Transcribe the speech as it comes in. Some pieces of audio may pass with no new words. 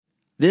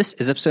This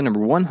is episode number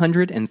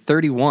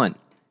 131,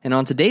 and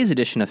on today's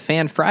edition of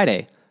Fan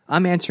Friday,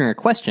 I'm answering a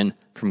question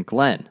from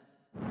Glenn.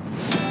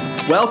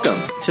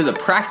 Welcome to the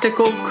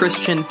Practical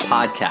Christian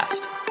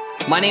Podcast.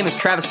 My name is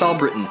Travis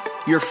Albritton,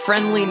 your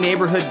friendly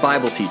neighborhood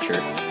Bible teacher,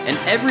 and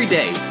every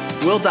day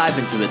we'll dive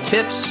into the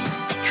tips,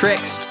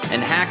 tricks,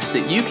 and hacks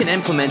that you can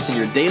implement in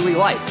your daily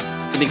life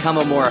to become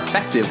a more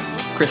effective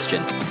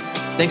Christian.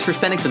 Thanks for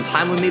spending some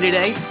time with me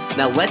today.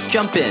 Now let's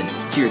jump in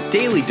to your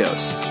daily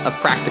dose of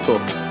practical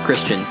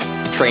Christian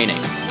training.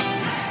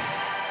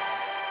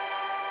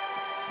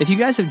 If you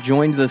guys have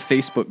joined the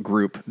Facebook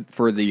group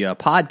for the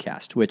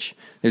podcast, which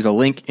there's a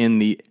link in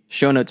the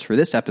show notes for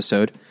this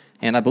episode,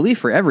 and I believe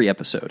for every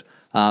episode,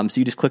 so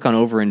you just click on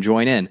over and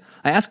join in.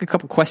 I ask a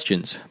couple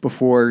questions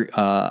before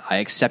I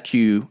accept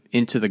you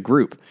into the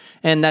group,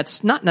 and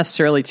that's not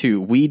necessarily to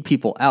weed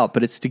people out,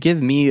 but it's to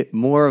give me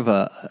more of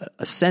a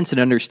sense and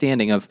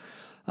understanding of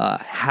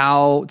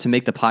how to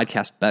make the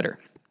podcast better.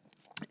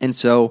 And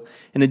so,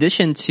 in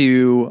addition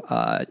to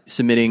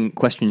submitting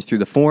questions through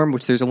the form,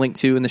 which there's a link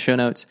to in the show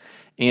notes,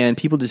 and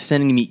people just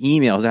sending me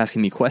emails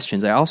asking me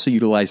questions, I also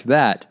utilize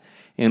that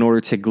in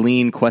order to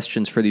glean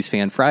questions for these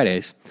Fan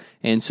Fridays.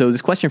 And so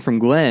this question from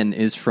Glenn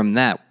is from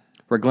that,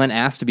 where Glenn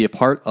asked to be a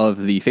part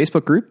of the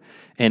Facebook group,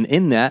 and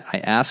in that I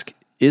ask,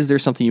 is there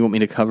something you want me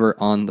to cover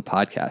on the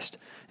podcast?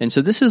 And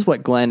so this is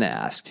what Glenn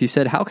asked. He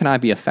said, how can I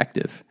be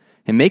effective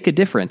and make a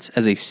difference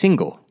as a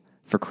single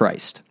for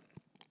Christ?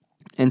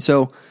 And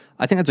so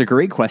I think that's a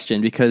great question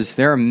because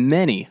there are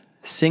many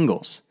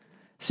single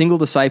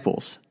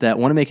disciples that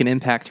want to make an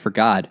impact for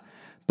God,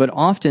 but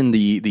often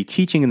the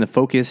teaching and the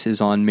focus is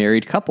on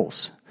married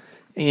couples.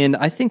 And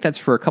I think that's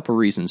for a couple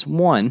reasons.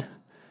 One,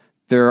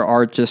 there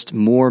are just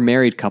more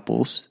married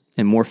couples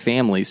and more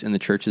families in the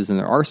churches than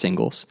there are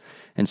singles.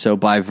 And so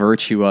by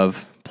virtue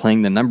of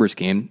playing the numbers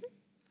game,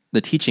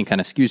 the teaching kind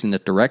of skews in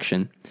that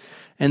direction.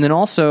 And then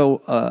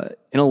also,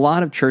 in a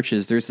lot of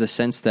churches, there's the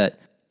sense that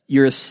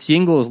you're a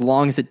single as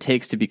long as it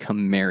takes to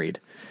become married.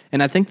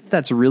 And I think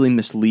that's really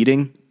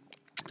misleading,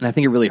 and I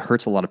think it really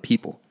hurts a lot of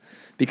people,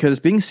 because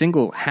being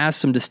single has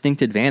some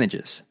distinct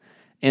advantages.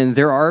 And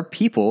there are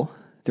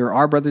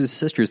brothers and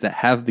sisters that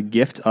have the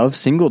gift of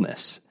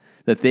singleness,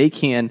 that they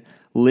can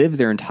live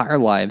their entire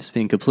lives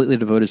being completely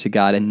devoted to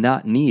God and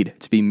not need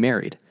to be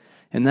married.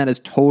 And that is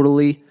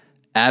totally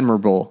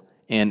admirable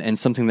and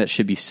something that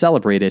should be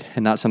celebrated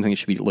and not something that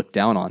should be looked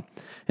down on.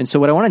 And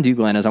so what I want to do,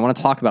 Glenn, is I want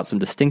to talk about some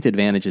distinct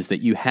advantages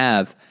that you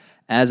have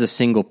as a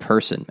single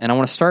person. And I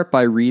want to start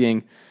by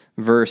reading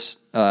 1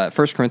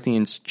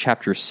 Corinthians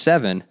chapter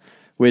 7,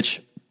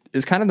 which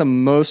is kind of the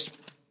most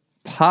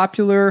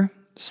popular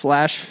 /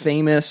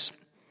 famous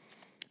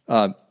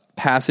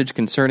passage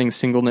concerning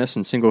singleness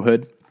and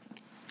singlehood,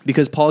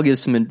 because Paul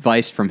gives some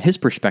advice from his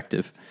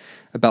perspective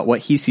about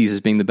what he sees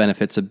as being the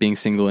benefits of being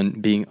single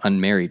and being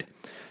unmarried.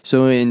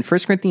 So in 1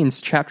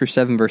 Corinthians chapter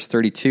 7, verse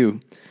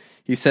 32,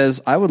 he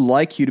says, I would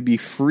like you to be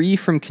free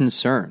from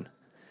concern.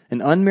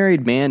 An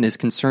unmarried man is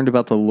concerned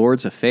about the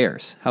Lord's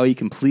affairs, how he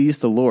can please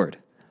the Lord.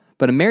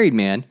 But a married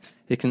man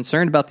is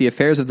concerned about the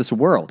affairs of this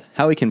world,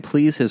 how he can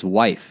please his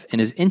wife, and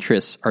his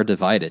interests are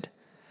divided.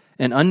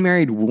 An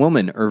unmarried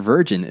woman or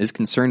virgin is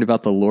concerned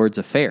about the Lord's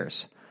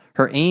affairs.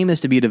 Her aim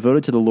is to be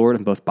devoted to the Lord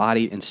in both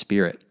body and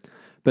spirit.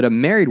 But a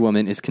married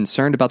woman is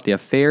concerned about the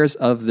affairs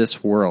of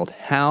this world,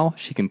 how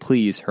she can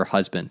please her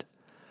husband.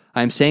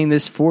 I am saying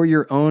this for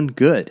your own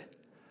good,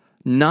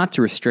 not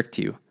to restrict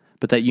you,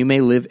 but that you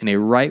may live in a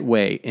right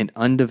way in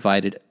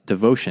undivided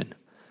devotion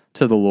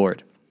to the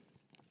Lord.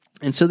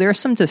 And so there are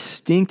some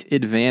distinct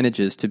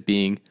advantages to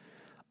being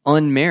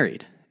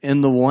unmarried.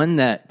 And the one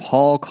that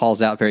Paul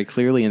calls out very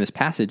clearly in this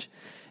passage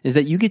is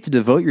that you get to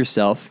devote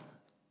yourself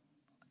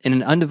in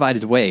an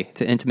undivided way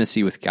to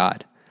intimacy with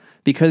God,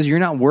 because you're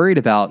not worried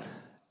about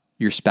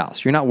your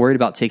spouse. You're not worried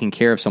about taking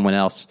care of someone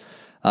else,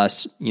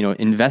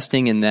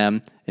 investing in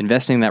them,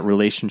 investing in that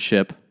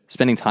relationship,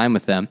 spending time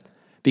with them.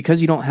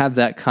 Because you don't have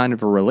that kind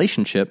of a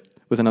relationship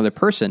with another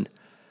person,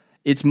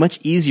 it's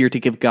much easier to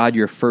give God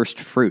your first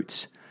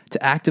fruits,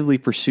 to actively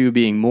pursue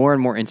being more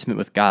and more intimate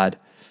with God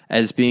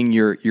as being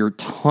your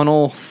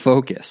tunnel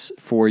focus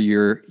for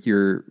your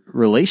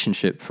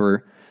relationship,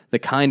 for the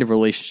kind of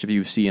relationship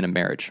you see in a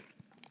marriage.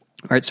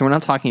 All right, so we're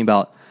not talking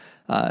about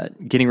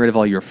getting rid of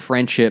all your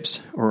friendships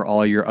or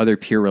all your other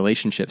peer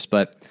relationships,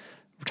 but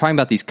we're talking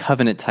about these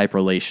covenant-type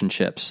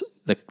relationships,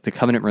 the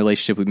covenant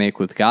relationship we make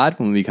with God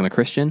when we become a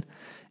Christian,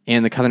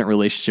 and the covenant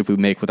relationship we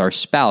make with our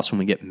spouse when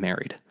we get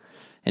married.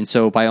 And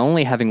so by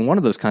only having one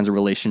of those kinds of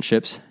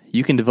relationships,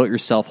 you can devote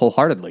yourself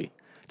wholeheartedly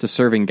to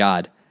serving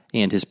God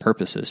and His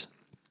purposes.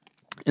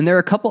 And there are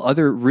a couple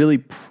other really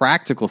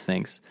practical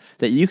things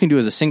that you can do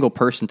as a single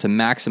person to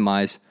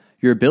maximize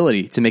your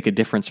ability to make a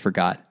difference for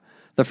God.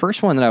 The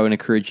first one that I would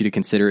encourage you to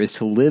consider is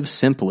to live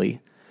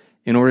simply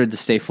in order to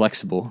stay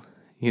flexible.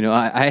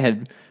 I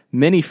had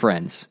many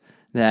friends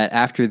that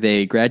after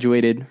they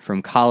graduated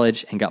from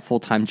college and got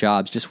full-time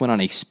jobs just went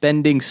on a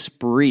spending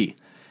spree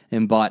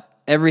and bought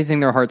everything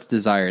their hearts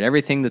desired,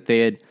 everything that they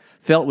had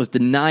felt was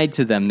denied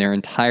to them their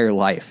entire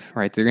life,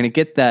 right? They're going to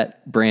get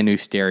that brand new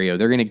stereo.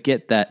 They're going to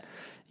get that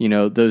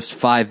those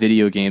 5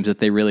 video games that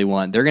they really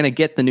want. They're going to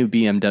get the new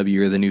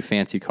BMW or the new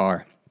fancy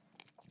car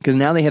because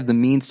now they have the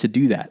means to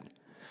do that.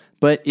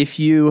 But if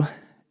you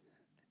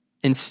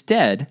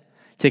instead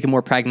take a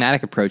more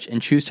pragmatic approach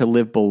and choose to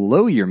live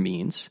below your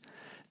means,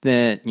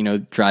 then,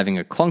 driving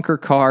a clunker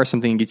car,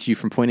 something that gets you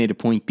from point A to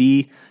point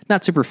B,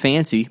 not super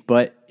fancy,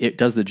 but it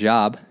does the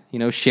job.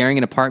 Sharing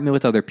an apartment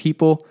with other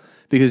people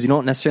because you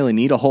don't necessarily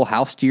need a whole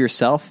house to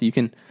yourself. You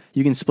can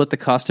split the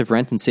cost of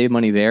rent and save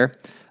money there.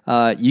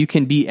 You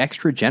can be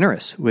extra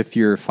generous with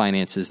your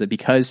finances, that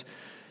because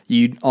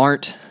you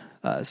aren't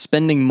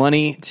spending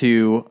money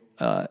to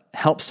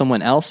help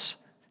someone else,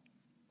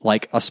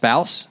 like a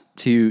spouse,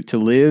 to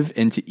live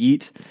and to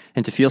eat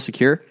and to feel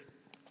secure,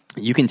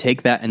 you can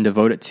take that and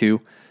devote it to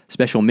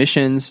special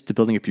missions, to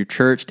building up your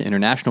church, to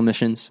international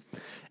missions.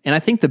 And I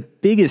think the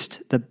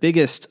biggest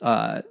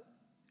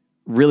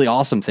really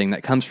awesome thing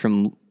that comes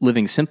from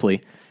living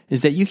simply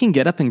is that you can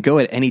get up and go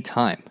at any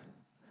time.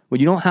 When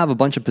you don't have a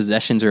bunch of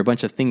possessions or a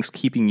bunch of things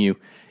keeping you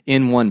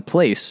in one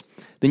place,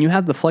 then you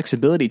have the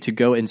flexibility to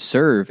go and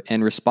serve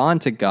and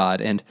respond to God.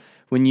 And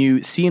when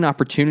you see an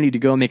opportunity to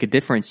go and make a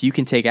difference, you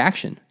can take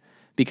action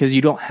because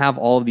you don't have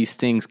all of these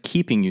things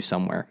keeping you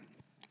somewhere.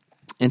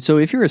 And so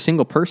if you're a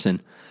single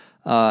person,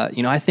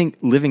 I think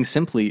living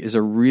simply is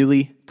a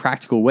really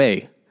practical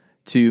way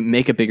to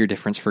make a bigger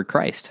difference for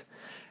Christ.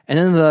 And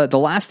then the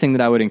last thing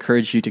that I would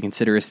encourage you to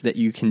consider is that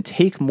you can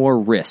take more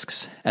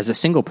risks as a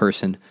single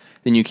person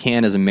than you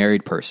can as a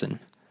married person.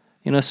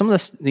 Some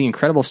of the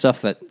incredible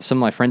stuff that some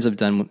of my friends have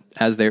done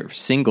as they're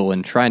single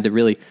and trying to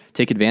really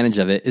take advantage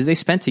of it is they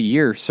spent a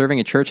year serving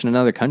a church in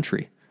another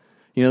country.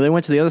 They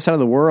went to the other side of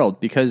the world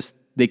because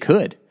they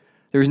could.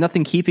 There was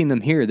nothing keeping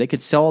them here. They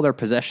could sell all their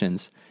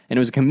possessions, and it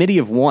was a committee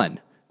of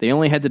one. They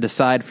only had to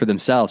decide for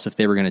themselves if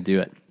they were going to do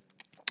it.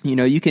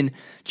 You can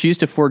choose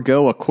to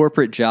forego a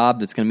corporate job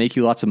that's going to make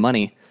you lots of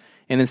money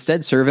and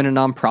instead serve in a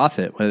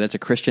nonprofit, whether that's a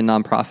Christian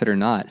nonprofit or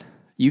not.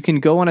 You can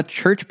go on a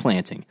church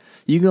planting.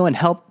 You go and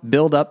help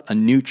build up a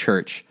new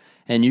church,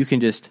 and you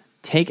can just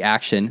take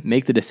action,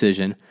 make the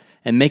decision,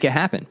 and make it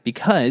happen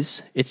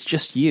because it's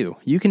just you.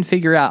 You can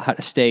figure out how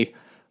to stay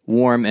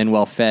warm and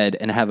well-fed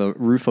and have a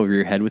roof over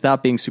your head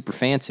without being super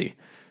fancy,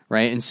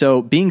 right? And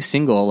so being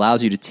single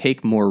allows you to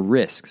take more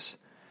risks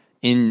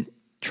in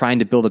trying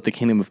to build up the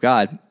kingdom of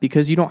God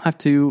because you don't have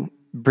to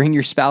bring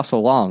your spouse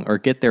along or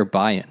get their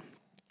buy-in.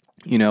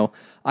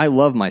 I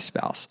love my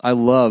spouse. I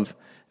love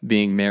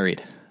being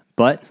married,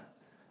 but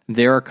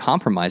there are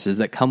compromises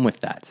that come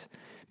with that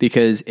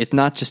because it's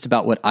not just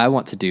about what I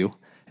want to do.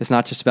 It's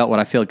not just about what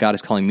I feel God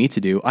is calling me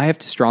to do. I have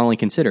to strongly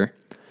consider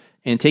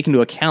and take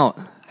into account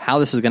how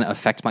this is going to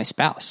affect my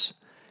spouse.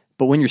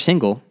 But when you're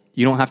single,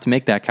 you don't have to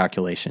make that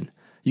calculation.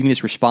 You can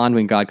just respond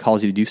when God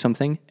calls you to do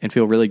something and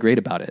feel really great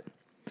about it.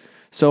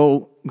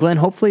 So, Glenn,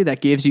 hopefully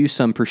that gives you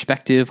some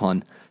perspective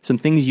on some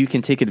things you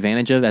can take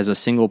advantage of as a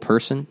single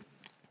person.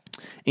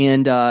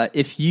 And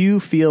if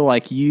you feel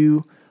like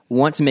you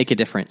want to make a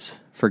difference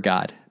for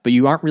God, but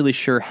you aren't really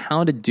sure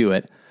how to do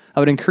it, I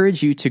would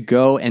encourage you to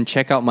go and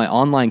check out my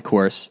online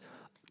course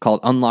called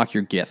Unlock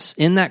Your Gifts.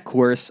 In that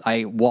course,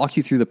 I walk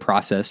you through the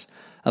process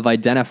of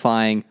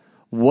identifying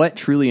what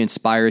truly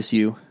inspires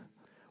you,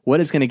 what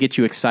is going to get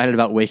you excited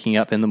about waking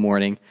up in the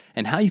morning,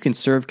 and how you can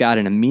serve God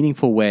in a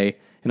meaningful way,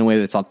 in a way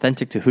that's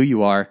authentic to who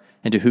you are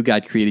and to who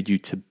God created you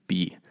to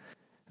be.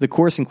 The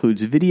course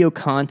includes video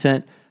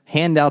content,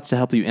 handouts to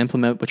help you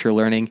implement what you're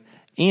learning,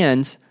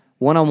 and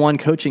one-on-one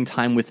coaching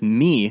time with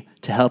me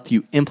to help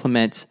you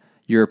implement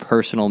your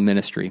personal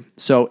ministry.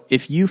 So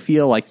if you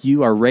feel like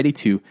you are ready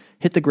to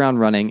hit the ground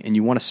running and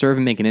you want to serve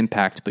and make an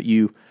impact, but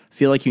you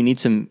feel like you need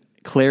some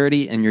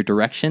clarity in your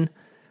direction,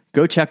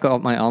 go check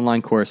out my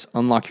online course,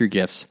 Unlock Your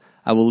Gifts.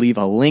 I will leave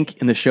a link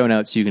in the show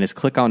notes so you can just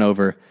click on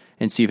over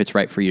and see if it's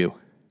right for you.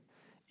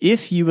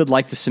 If you would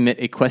like to submit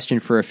a question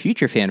for a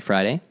future Fan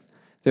Friday,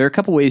 there are a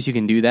couple ways you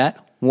can do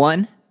that.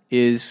 One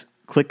is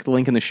click the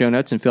link in the show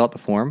notes and fill out the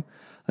form.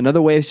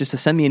 Another way is just to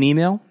send me an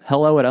email,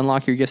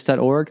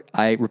 hello@unlockyourgifts.org.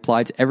 I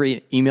reply to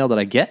every email that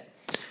I get.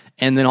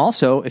 And then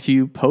also, if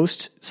you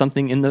post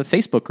something in the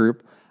Facebook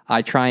group,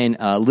 I try and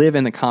live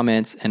in the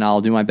comments, and I'll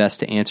do my best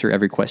to answer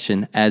every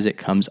question as it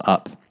comes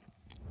up.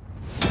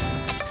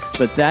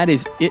 But that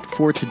is it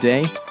for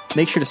today.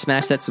 Make sure to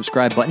smash that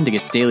subscribe button to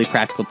get daily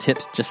practical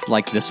tips just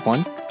like this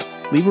one.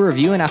 Leave a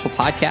review in Apple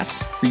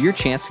Podcasts for your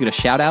chance to get a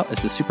shout out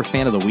as the Super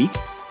Fan of the Week.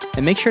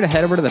 And make sure to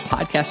head over to the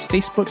podcast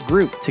Facebook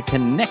group to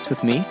connect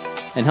with me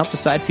and help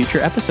decide future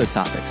episode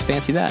topics.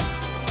 Fancy that.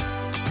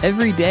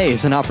 Every day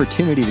is an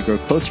opportunity to grow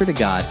closer to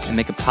God and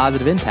make a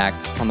positive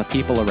impact on the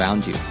people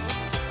around you.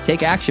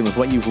 Take action with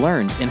what you've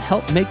learned and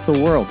help make the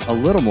world a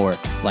little more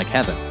like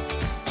heaven.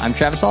 I'm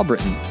Travis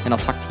Albritton, and I'll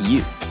talk to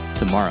you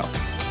tomorrow.